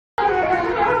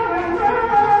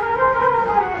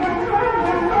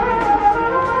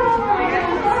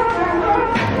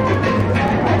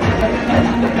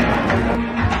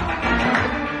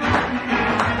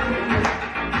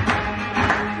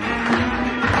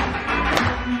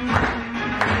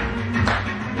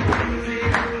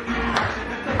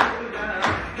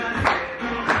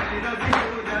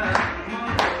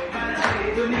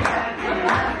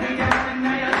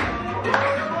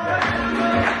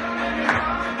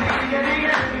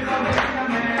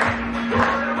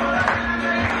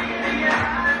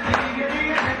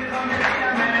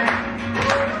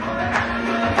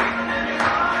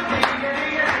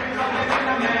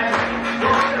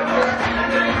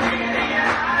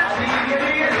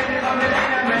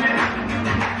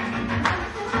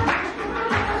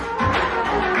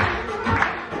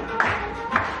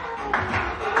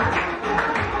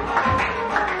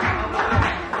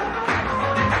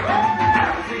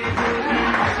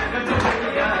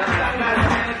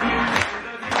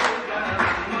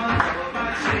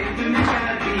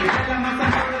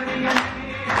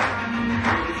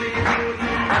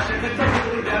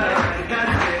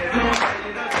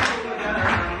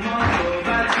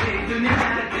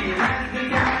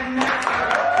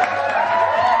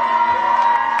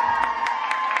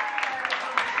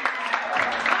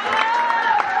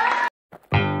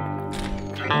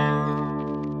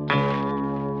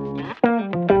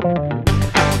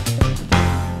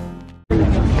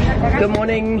Good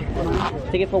morning.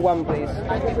 Ticket for one, please.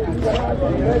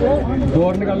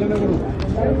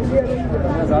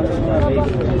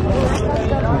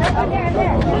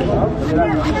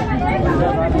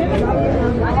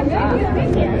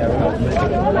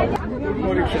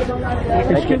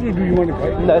 Excuse me, do you want to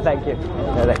buy? No, thank you.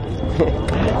 No,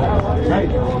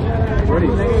 thank you. Ready?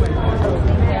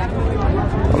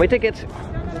 On my ticket.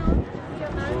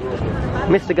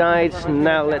 Mr. Guides,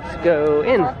 now let's go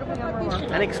in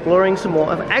and exploring some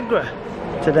more of Agra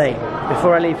today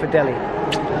before I leave for Delhi.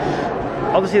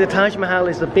 Obviously the Taj Mahal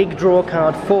is the big draw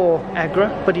card for Agra,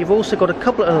 but you've also got a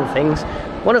couple of other things.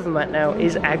 One of them right now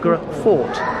is Agra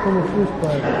Fort.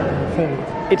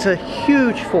 It's a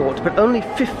huge fort, but only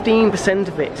 15%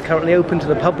 of it is currently open to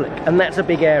the public, and that's a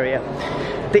big area.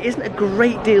 There isn't a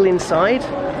great deal inside,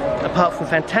 apart from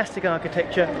fantastic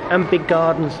architecture and big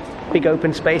gardens, big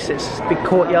open spaces, big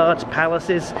courtyards,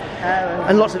 palaces,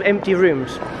 and lots of empty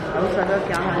rooms.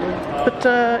 But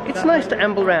it's nice to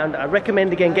amble around. I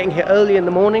recommend again getting here early in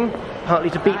the morning, partly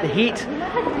to beat the heat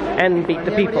and beat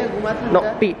the people.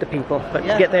 Not beat the people, but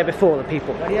to get there before the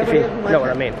people, if you know what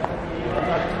I mean.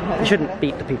 You shouldn't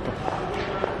beat the people.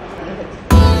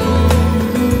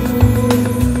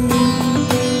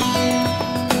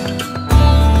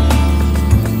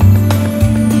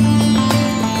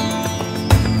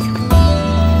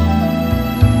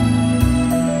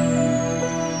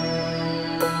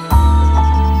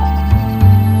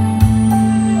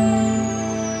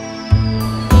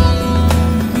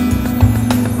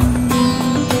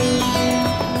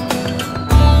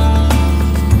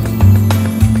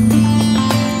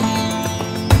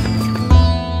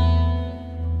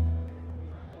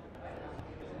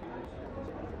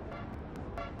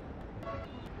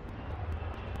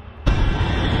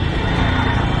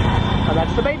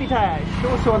 That's the Baby Taj,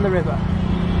 also on the river.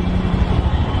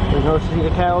 You can also see the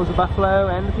cows, the buffalo,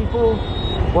 and the people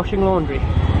washing laundry.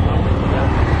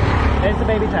 There's the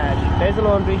Baby Taj, there's the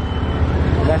laundry,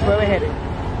 and that's where we're heading.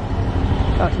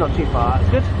 Oh, it's not too far, that's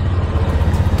good.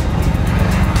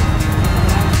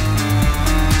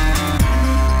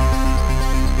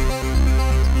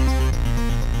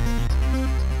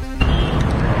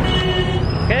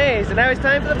 Okay, so now it's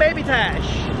time for the Baby Taj,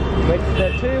 which is the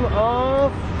tomb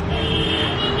of...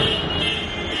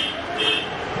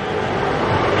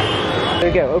 There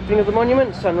we go, opening of the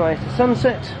monument, sunrise to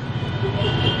sunset,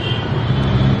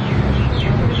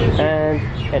 and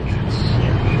entrance.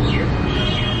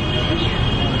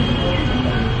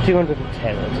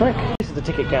 210 looks like. This is the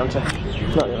ticket counter,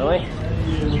 not the other way.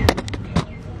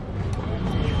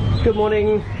 Good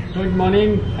morning. Good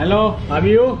morning. Hello, how are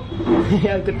you?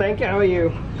 Yeah, good, thank you. How are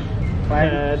you?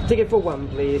 Ticket for one,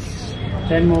 please.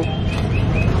 10 more.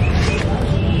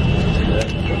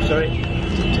 Sorry.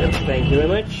 Thank you very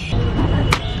much.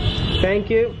 Thank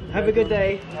you. Have a good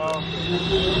day.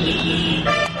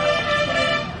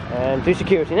 And do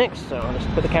security next, so I'll just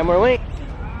put the camera away.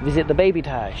 Visit the Baby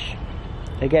Taj.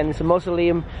 Again, it's a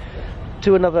mausoleum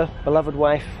to another beloved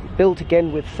wife, built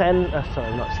again with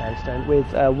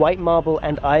with white marble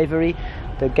and ivory.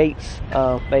 The gates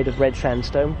are made of red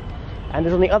sandstone, and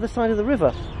it's on the other side of the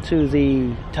river to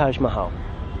the Taj Mahal.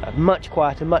 Much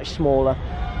quieter, much smaller,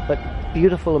 but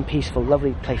beautiful and peaceful,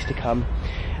 lovely place to come.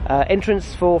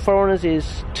 Entrance for foreigners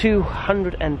is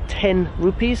 210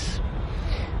 rupees,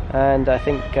 and I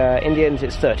think Indians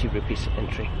it's 30 rupees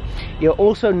entry. You're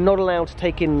also not allowed to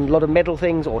take in a lot of metal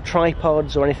things or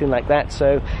tripods or anything like that,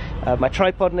 so my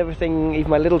tripod and everything, even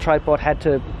my little tripod, had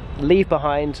to leave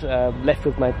behind, left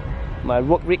with my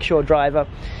rickshaw driver,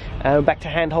 and back to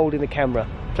hand holding the camera.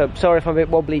 So sorry if I'm a bit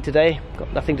wobbly today,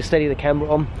 got nothing to steady the camera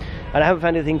on, and I haven't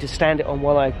found anything to stand it on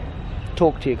while I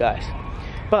talk to you guys.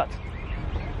 But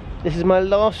This is my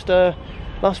last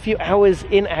few hours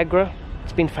in Agra.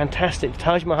 It's been fantastic.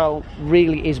 Taj Mahal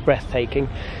really is breathtaking.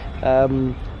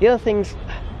 The other things,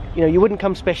 you know, you wouldn't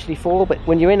come specially for, but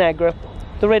when you're in Agra,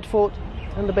 the Red Fort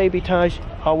and the Baby Taj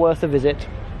are worth a visit.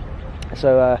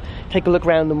 So take a look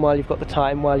around them while you've got the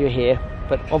time, while you're here.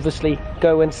 But obviously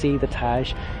go and see the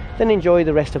Taj, then enjoy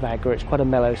the rest of Agra. It's quite a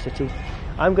mellow city.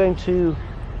 I'm going to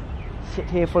sit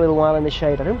here for a little while in the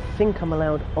shade. I don't think I'm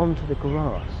allowed onto the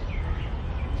grass.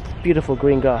 It's beautiful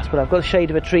green grass, but I've got the shade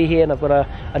of a tree here and I've got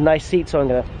a nice seat, so I'm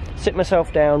going to sit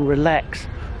myself down, relax,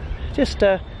 just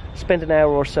spend an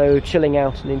hour or so chilling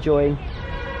out and enjoying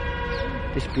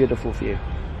this beautiful view.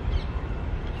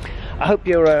 I hope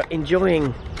you're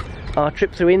enjoying our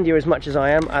trip through India as much as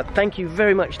I am. Thank you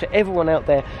very much to everyone out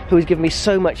there who has given me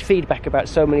so much feedback about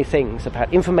so many things,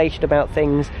 about information about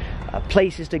things,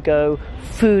 places to go,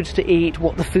 foods to eat,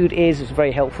 what the food is. It's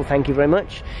very helpful, thank you very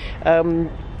much.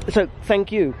 So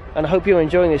thank you, and I hope you're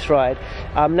enjoying this ride.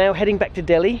 I'm now heading back to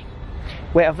Delhi,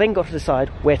 where I've then got to decide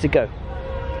where to go.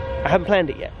 I haven't planned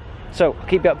it yet, so I'll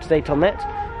keep you up to date on that.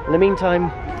 In the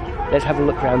meantime, let's have a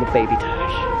look around the Baby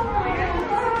Taj.